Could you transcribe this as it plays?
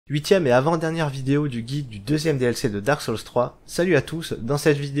8e et avant-dernière vidéo du guide du deuxième DLC de Dark Souls 3. Salut à tous, dans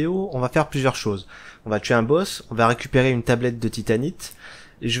cette vidéo on va faire plusieurs choses. On va tuer un boss, on va récupérer une tablette de Titanite,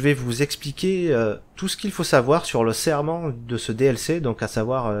 et je vais vous expliquer tout ce qu'il faut savoir sur le serment de ce DLC, donc à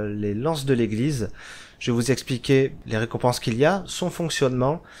savoir les lances de l'église. Je vais vous expliquer les récompenses qu'il y a, son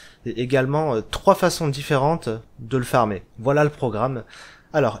fonctionnement, et également 3 façons différentes de le farmer. Voilà le programme.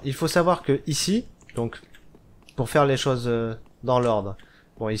 Alors, il faut savoir que ici, donc pour faire les choses dans l'ordre,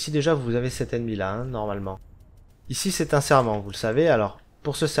 bon, ici déjà vous avez cet ennemi là, hein, normalement. Ici c'est un serment, vous le savez. Alors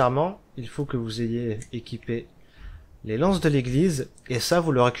pour ce serment, il faut que vous ayez équipé les lances de l'église, et ça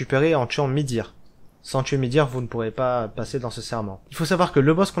vous le récupérez en tuant Midir. Sans tuer Midir, vous ne pourrez pas passer dans ce serment. Il faut savoir que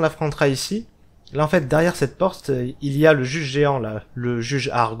le boss qu'on affrontera ici, là en fait derrière cette porte, il y a le juge géant là, le juge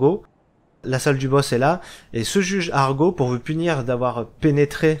Argo. La salle du boss est là, et ce juge Argo, pour vous punir d'avoir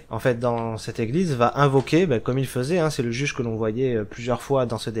pénétré en fait dans cette église, va invoquer, comme il faisait, hein, c'est le juge que l'on voyait plusieurs fois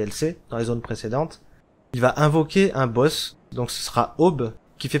dans ce DLC, dans les zones précédentes. Il va invoquer un boss, donc ce sera Aube,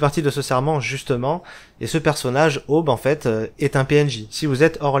 qui fait partie de ce serment justement, et ce personnage, Aube en fait, est un PNJ, si vous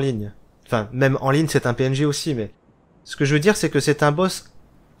êtes hors ligne. Enfin, même en ligne c'est un PNJ aussi, mais ce que je veux dire c'est que c'est un boss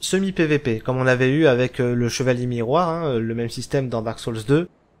semi-PVP, comme on avait eu avec le Chevalier Miroir, hein, le même système dans Dark Souls 2,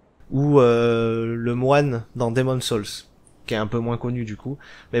 ou le moine dans Demon Souls, qui est un peu moins connu du coup,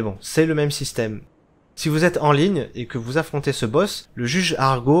 mais bon, c'est le même système. Si vous êtes en ligne et que vous affrontez ce boss, le juge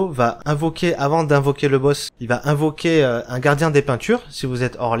Argo va invoquer, avant d'invoquer le boss, il va invoquer un gardien des peintures, si vous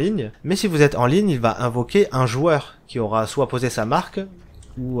êtes hors ligne, mais si vous êtes en ligne, il va invoquer un joueur, qui aura soit posé sa marque,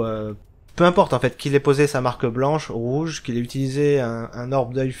 ou peu importe en fait, qu'il ait posé sa marque blanche, rouge, qu'il ait utilisé un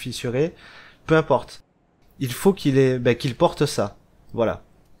orbe d'œil fissuré, peu importe. Il faut qu'il porte ça, voilà.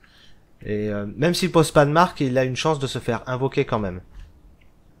 Et même s'il pose pas de marque, il a une chance de se faire invoquer quand même.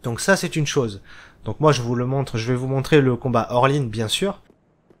 Donc ça c'est une chose. Donc moi je vous le montre, je vais vous montrer le combat hors ligne bien sûr.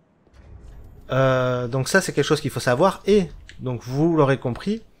 Donc ça c'est quelque chose qu'il faut savoir, et donc vous l'aurez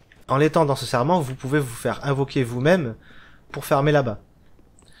compris, en étant dans ce serment, vous pouvez vous faire invoquer vous-même pour farmer là-bas.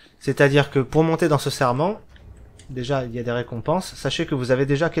 C'est-à-dire que pour monter dans ce serment, déjà il y a des récompenses. Sachez que vous avez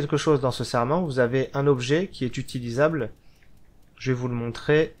déjà quelque chose dans ce serment, vous avez un objet qui est utilisable. Je vais vous le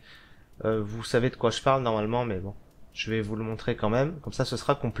montrer. Vous savez de quoi je parle normalement, mais bon, je vais vous le montrer quand même, comme ça ce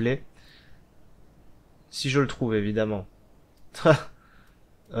sera complet. Si je le trouve évidemment.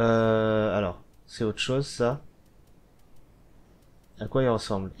 Alors, c'est autre chose ça. À quoi il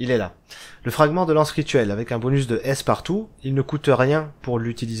ressemble? Il est là. Le fragment de lance rituel avec un bonus de S partout. Il ne coûte rien pour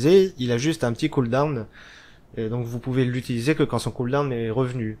l'utiliser, il a juste un petit cooldown. Et donc vous pouvez l'utiliser que quand son cooldown est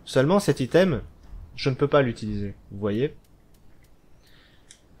revenu. Seulement cet item, je ne peux pas l'utiliser, vous voyez?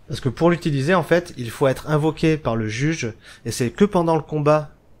 Parce que pour l'utiliser, en fait, il faut être invoqué par le juge, et c'est que pendant le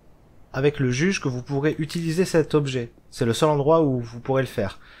combat avec le juge que vous pourrez utiliser cet objet. C'est le seul endroit où vous pourrez le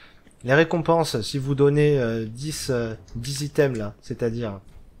faire. Les récompenses, si vous donnez 10 items là, c'est-à-dire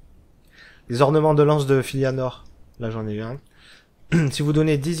les ornements de lance de Filianor, là j'en ai eu un, si vous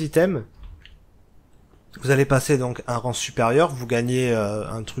donnez 10 items, vous allez passer donc un rang supérieur, vous gagnez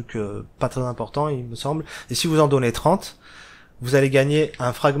un truc pas très important il me semble, et si vous en donnez 30, vous allez gagner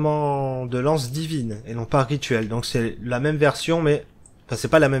un fragment de lance divine, et non pas rituel. Donc c'est la même version, mais... Enfin, c'est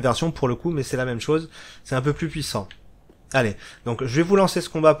pas la même version pour le coup, mais c'est la même chose. C'est un peu plus puissant. Allez, donc je vais vous lancer ce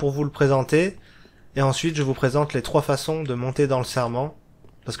combat pour vous le présenter, et ensuite je vous présente les 3 façons de monter dans le serment,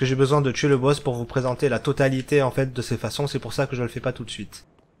 parce que j'ai besoin de tuer le boss pour vous présenter la totalité en fait de ces façons, c'est pour ça que je le fais pas tout de suite.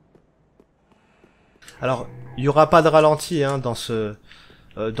 Alors, il y aura pas de ralenti hein, dans ce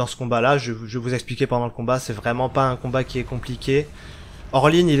combat-là, je vais vous expliquer pendant le combat, c'est vraiment pas un combat qui est compliqué. Hors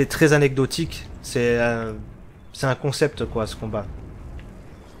ligne, il est très anecdotique, c'est un concept quoi ce combat.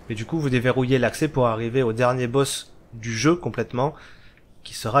 Et du coup, vous déverrouillez l'accès pour arriver au dernier boss du jeu complètement,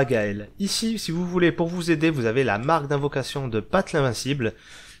 qui sera Gaël. Ici, si vous voulez, pour vous aider, vous avez la marque d'invocation de Pat l'Invincible,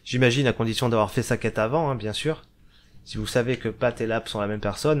 j'imagine à condition d'avoir fait sa quête avant, hein, bien sûr. Si vous savez que Pat et Lap sont la même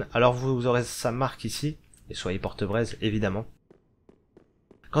personne, alors vous aurez sa marque ici, et soyez porte-braise, évidemment.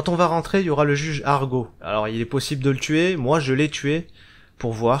 Quand on va rentrer, il y aura le juge Argo. Alors il est possible de le tuer, moi je l'ai tué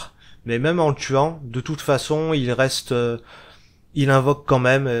pour voir, mais même en le tuant, de toute façon, il reste... il invoque quand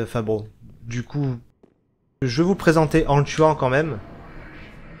même, enfin bon, du coup, je vais vous le présenter en le tuant quand même.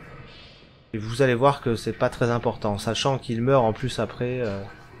 Et vous allez voir que c'est pas très important, sachant qu'il meurt en plus après,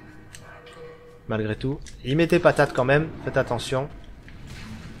 malgré tout. Il met des patates quand même, faites attention.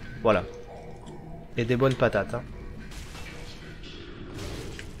 Voilà. Et des bonnes patates, hein.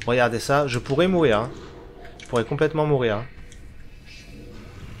 Regardez ça, je pourrais mourir, hein. Je pourrais complètement mourir, hein.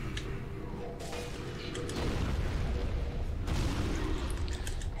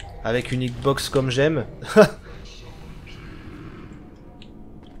 Avec une hitbox comme j'aime.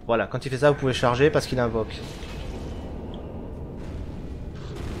 Voilà, quand il fait ça, vous pouvez charger parce qu'il invoque.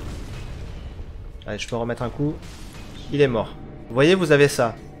 Allez, je peux remettre un coup. Il est mort. Vous voyez, vous avez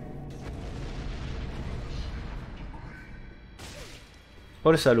ça.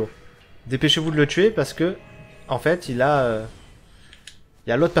 Oh le salaud. Dépêchez-vous de le tuer parce que, en fait, il y a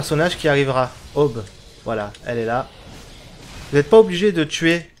l'autre personnage qui arrivera. Aube. Voilà, elle est là. Vous n'êtes pas obligé de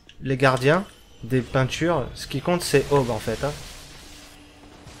tuer les gardiens des peintures. Ce qui compte, c'est Aube, en fait. Hein.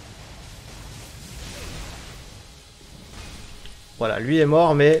 Voilà, lui est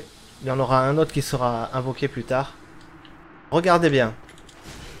mort, mais il y en aura un autre qui sera invoqué plus tard. Regardez bien.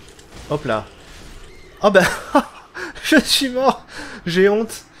 Hop là. Oh ben, je suis mort. J'ai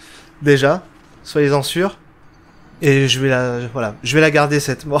honte. Déjà, soyez-en sûrs. Et je vais la garder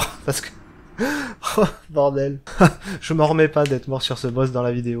cette mort parce que oh, bordel. Je m'en remets pas d'être mort sur ce boss dans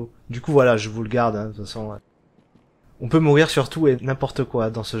la vidéo. Du coup voilà, je vous le garde hein, de toute façon. Ouais. On peut mourir sur tout et n'importe quoi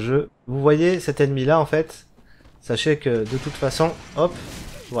dans ce jeu. Vous voyez cet ennemi là en fait. Sachez que de toute façon, hop,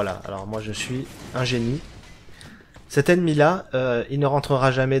 voilà. Alors moi je suis un génie. Cet ennemi là, il ne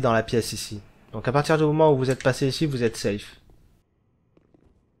rentrera jamais dans la pièce ici. Donc à partir du moment où vous êtes passé ici, vous êtes safe.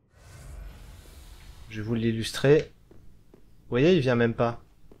 Je vais vous l'illustrer. Vous voyez, il vient même pas.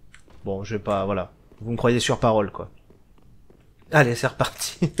 Bon, je vais pas, voilà. Vous me croyez sur parole, quoi. Allez, c'est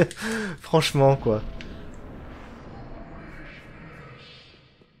reparti. Franchement, quoi.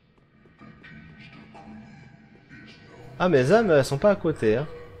 Ah, mes âmes, elles sont pas à côté, hein.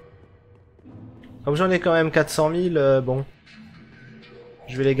 Comme j'en ai quand même 400 000, bon.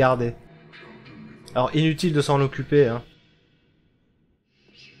 Je vais les garder. Alors, inutile de s'en occuper, hein.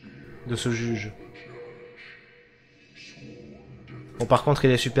 De ce juge. Bon, par contre,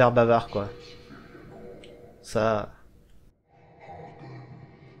 il est super bavard, quoi. Ça...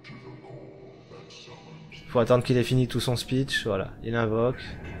 Faut attendre qu'il ait fini tout son speech, voilà. Il invoque.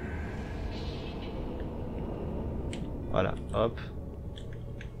 Voilà, hop.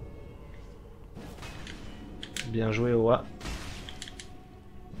 Bien joué, Owa.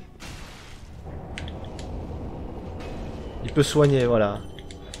 Il peut soigner, voilà.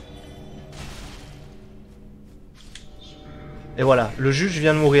 Et voilà, le juge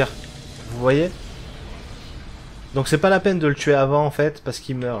vient de mourir. Vous voyez? Donc c'est pas la peine de le tuer avant en fait, parce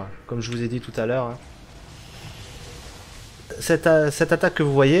qu'il meurt, comme je vous ai dit tout à l'heure. Hein. Cette attaque que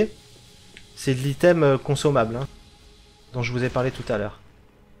vous voyez, c'est de l'item consommable, hein, dont je vous ai parlé tout à l'heure.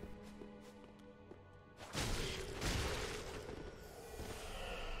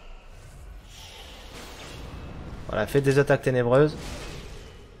 Voilà, faites des attaques ténébreuses.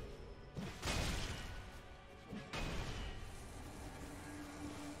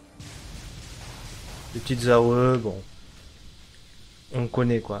 Des petites AOE, bon. On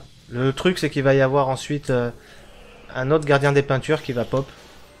connaît quoi. Le truc c'est qu'il va y avoir ensuite un autre gardien des peintures qui va pop.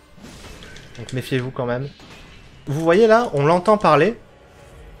 Donc méfiez-vous quand même. Vous voyez là, on l'entend parler.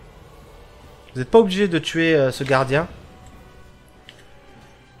 Vous n'êtes pas obligé de tuer ce gardien.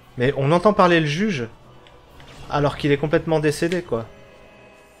 Mais on entend parler le juge. Alors qu'il est complètement décédé quoi.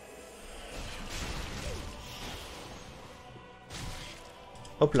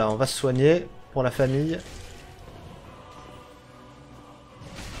 Hop là, on va se soigner pour la famille.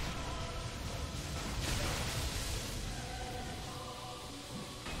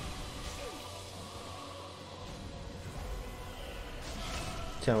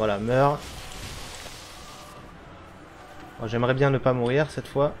 Tiens, voilà, meurs. Bon, j'aimerais bien ne pas mourir cette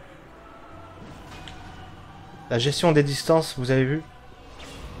fois. La gestion des distances, vous avez vu?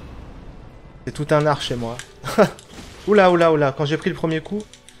 C'est tout un art chez moi. Oula, oula, oula, quand j'ai pris le premier coup...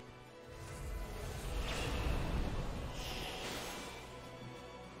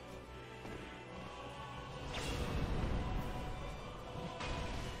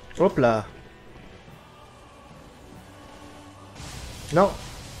 Hop là. Non.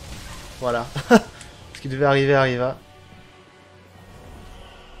 Voilà. Ce qui devait arriver arriva.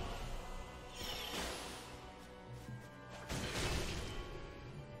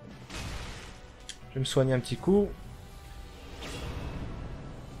 Je vais me soigner un petit coup.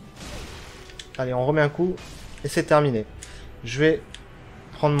 Allez, on remet un coup. Et c'est terminé. Je vais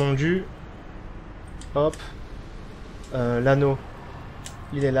prendre mon dû. Hop. L'anneau.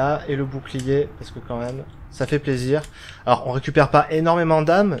 Il est là. Et le bouclier. Parce que quand même, ça fait plaisir. Alors, on récupère pas énormément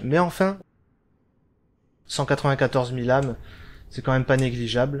d'âmes. Mais enfin, 194 000 âmes. C'est quand même pas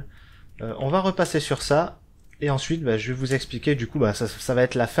négligeable. On va repasser sur ça. Et ensuite, bah, je vais vous expliquer, du coup, bah, ça va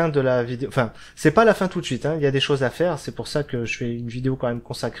être la fin de la vidéo. Enfin, c'est pas la fin tout de suite, hein. Il y a des choses à faire. C'est pour ça que je fais une vidéo quand même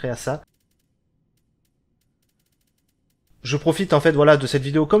consacrée à ça. Je profite, en fait, voilà, de cette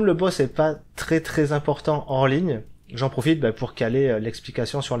vidéo. Comme le boss est pas très important en ligne, j'en profite pour caler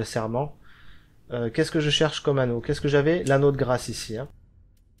l'explication sur les serments. Qu'est-ce que je cherche comme anneau? Qu'est-ce que j'avais? L'anneau de grâce ici. Hein.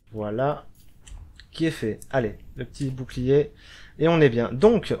 Voilà. Qui est fait. Allez, le petit bouclier. Et on est bien.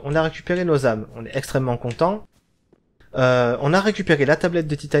 Donc, on a récupéré nos âmes. On est extrêmement content. On a récupéré la tablette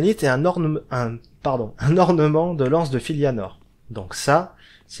de titanite et un ornement de lance de Filianor. Donc ça,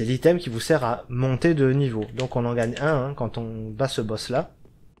 c'est l'item qui vous sert à monter de niveau. Donc on en gagne un quand on bat ce boss-là.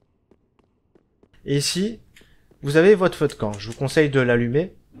 Et ici, vous avez votre feu de camp. Je vous conseille de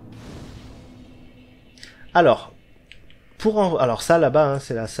l'allumer. Alors, alors ça là-bas,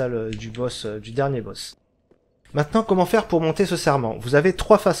 c'est la salle du boss, du dernier boss. Maintenant, comment faire pour monter ce serment? Vous avez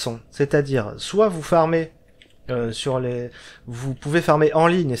trois façons, c'est-à-dire soit vous farmez vous pouvez farmer en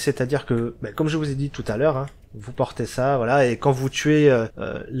ligne, c'est-à-dire que, comme je vous ai dit tout à l'heure, vous portez ça, voilà, et quand vous tuez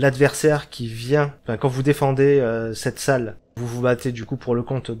l'adversaire qui vient, quand vous défendez cette salle, vous vous battez du coup pour le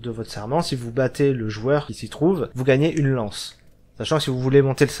compte de votre serment. Si vous battez le joueur qui s'y trouve, vous gagnez une lance. Sachant que si vous voulez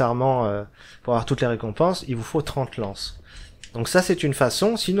monter le serment pour avoir toutes les récompenses, il vous faut 30 lances. Donc ça c'est une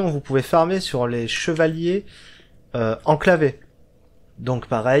façon. Sinon vous pouvez farmer sur les chevaliers enclavés. Donc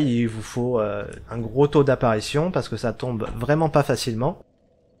pareil, il vous faut un gros taux d'apparition parce que ça tombe vraiment pas facilement.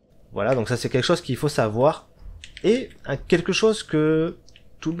 Voilà, donc ça c'est quelque chose qu'il faut savoir. Et quelque chose que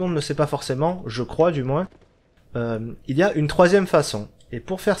tout le monde ne sait pas forcément, je crois du moins, il y a une troisième façon. Et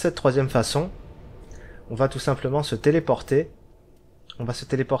pour faire cette troisième façon, on va tout simplement se téléporter. On va se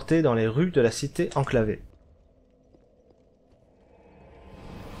téléporter dans les rues de la cité enclavée.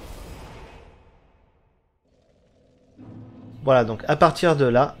 Voilà, donc à partir de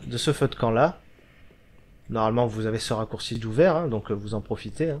là, de ce feu de camp là, normalement vous avez ce raccourci d'ouvert, donc vous en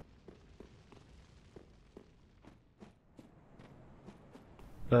profitez.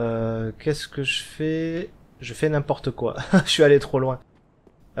 Qu'est-ce que je fais? Je fais n'importe quoi. Je suis allé trop loin.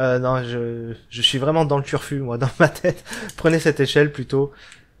 Non, je suis vraiment dans le turfu, moi, dans ma tête. Prenez cette échelle plutôt.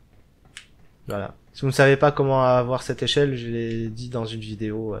 Voilà. Si vous ne savez pas comment avoir cette échelle, je l'ai dit dans une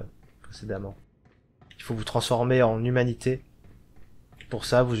vidéo précédemment. Il faut vous transformer en humanité. Pour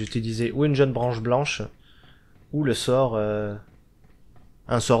ça, vous utilisez ou une jeune branche blanche, ou le sort,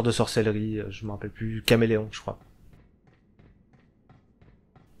 un sort de sorcellerie, je me rappelle plus, caméléon, je crois.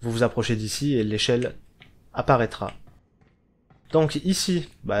 Vous vous approchez d'ici et l'échelle apparaîtra. Donc ici,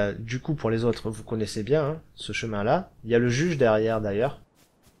 du coup pour les autres, vous connaissez bien ce chemin-là. Il y a le juge derrière d'ailleurs.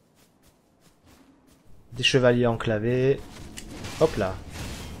 Des chevaliers enclavés. Hop là.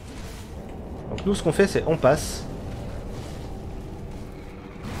 Donc nous ce qu'on fait c'est on passe.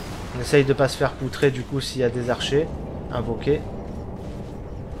 On essaye de pas se faire poutrer du coup s'il y a des archers invoqués.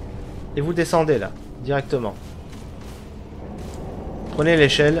 Et vous descendez là, directement. Prenez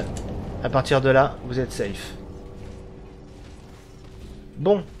l'échelle. À partir de là, vous êtes safe.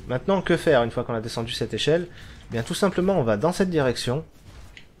 Bon, maintenant que faire une fois qu'on a descendu cette échelle? Bien tout simplement on va dans cette direction.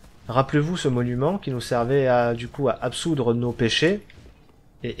 Rappelez-vous ce monument qui nous servait à du coup à absoudre nos péchés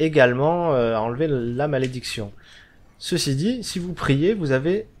et également à enlever la malédiction. Ceci dit, si vous priez, vous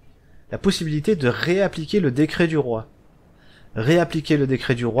avez la possibilité de réappliquer le décret du roi. Réappliquer le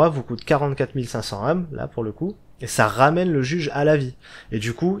décret du roi vous coûte 44 500 âmes, là pour le coup, et ça ramène le juge à la vie. Et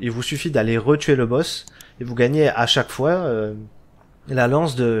du coup, il vous suffit d'aller retuer le boss, et vous gagnez à chaque fois la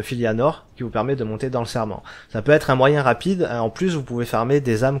lance de Filianor qui vous permet de monter dans le serment. Ça peut être un moyen rapide, en plus vous pouvez farmer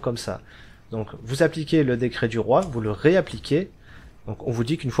des âmes comme ça. Donc vous appliquez le décret du roi, vous le réappliquez, donc on vous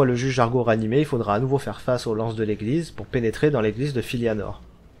dit qu'une fois le juge Argo ranimé, il faudra à nouveau faire face aux lances de l'église pour pénétrer dans l'église de Filianor.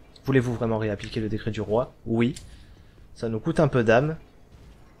 Voulez-vous vraiment réappliquer le décret du roi? Oui. Ça nous coûte un peu d'âme.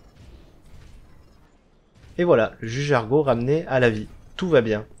 Et voilà, le juge Argo ramené à la vie. Tout va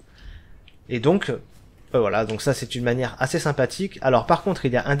bien. Et donc, voilà, donc ça c'est une manière assez sympathique. Alors par contre,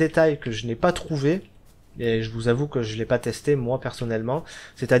 il y a un détail que je n'ai pas trouvé, et je vous avoue que je l'ai pas testé moi personnellement,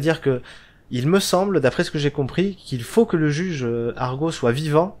 c'est-à-dire que il me semble, d'après ce que j'ai compris, qu'il faut que le juge Argo soit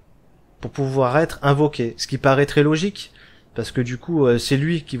vivant pour pouvoir être invoqué, ce qui paraît très logique, parce que du coup c'est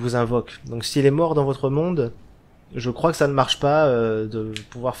lui qui vous invoque. Donc s'il est mort dans votre monde, je crois que ça ne marche pas de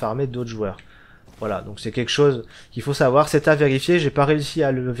pouvoir farmer d'autres joueurs. Voilà, donc c'est quelque chose qu'il faut savoir, c'est à vérifier, j'ai pas réussi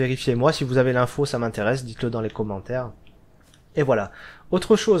à le vérifier moi, si vous avez l'info ça m'intéresse, dites-le dans les commentaires. Et voilà,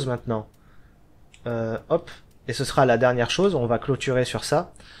 autre chose maintenant, hop, et ce sera la dernière chose, on va clôturer sur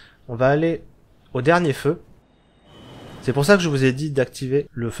ça, on va aller au dernier feu, c'est pour ça que je vous ai dit d'activer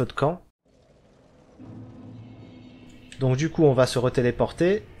le feu de camp. Donc du coup on va se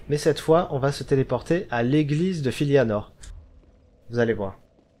retéléporter, mais cette fois on va se téléporter à l'église de Filianor, vous allez voir.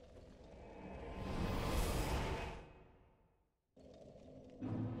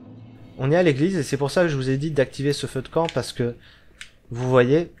 On est à l'église et c'est pour ça que je vous ai dit d'activer ce feu de camp parce que vous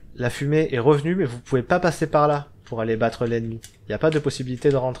voyez, la fumée est revenue mais vous pouvez pas passer par là pour aller battre l'ennemi. Il n'y a pas de possibilité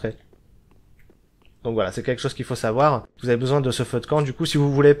de rentrer. Donc voilà, c'est quelque chose qu'il faut savoir. Vous avez besoin de ce feu de camp. Du coup, si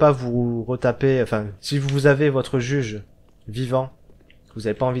vous voulez pas vous retaper, enfin, si vous avez votre juge vivant, vous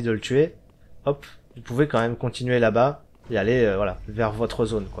n'avez pas envie de le tuer, hop, vous pouvez quand même continuer là-bas et aller, voilà, vers votre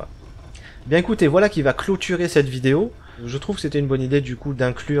zone, quoi. Bien écoutez, voilà qui va clôturer cette vidéo. Je trouve que c'était une bonne idée du coup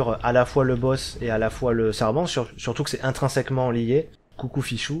d'inclure à la fois le boss et à la fois le serment, surtout que c'est intrinsèquement lié. Coucou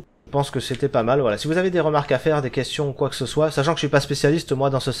fichou. Je pense que c'était pas mal, voilà. Si vous avez des remarques à faire, des questions ou quoi que ce soit, sachant que je suis pas spécialiste moi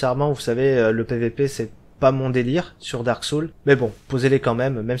dans ce serment, vous savez, le PVP c'est pas mon délire sur Dark Souls, mais bon, posez-les quand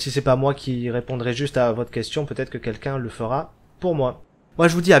même si c'est pas moi qui répondrai juste à votre question, peut-être que quelqu'un le fera pour moi. Moi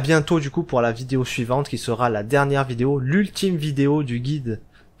je vous dis à bientôt du coup pour la vidéo suivante qui sera la dernière vidéo, l'ultime vidéo du guide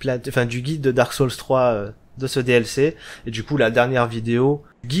de Dark Souls 3 de ce DLC, et du coup la dernière vidéo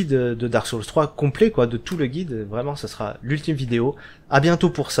guide de Dark Souls 3 complet quoi, de tout le guide, vraiment ça sera l'ultime vidéo. À bientôt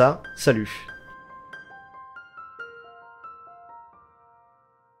pour ça, salut.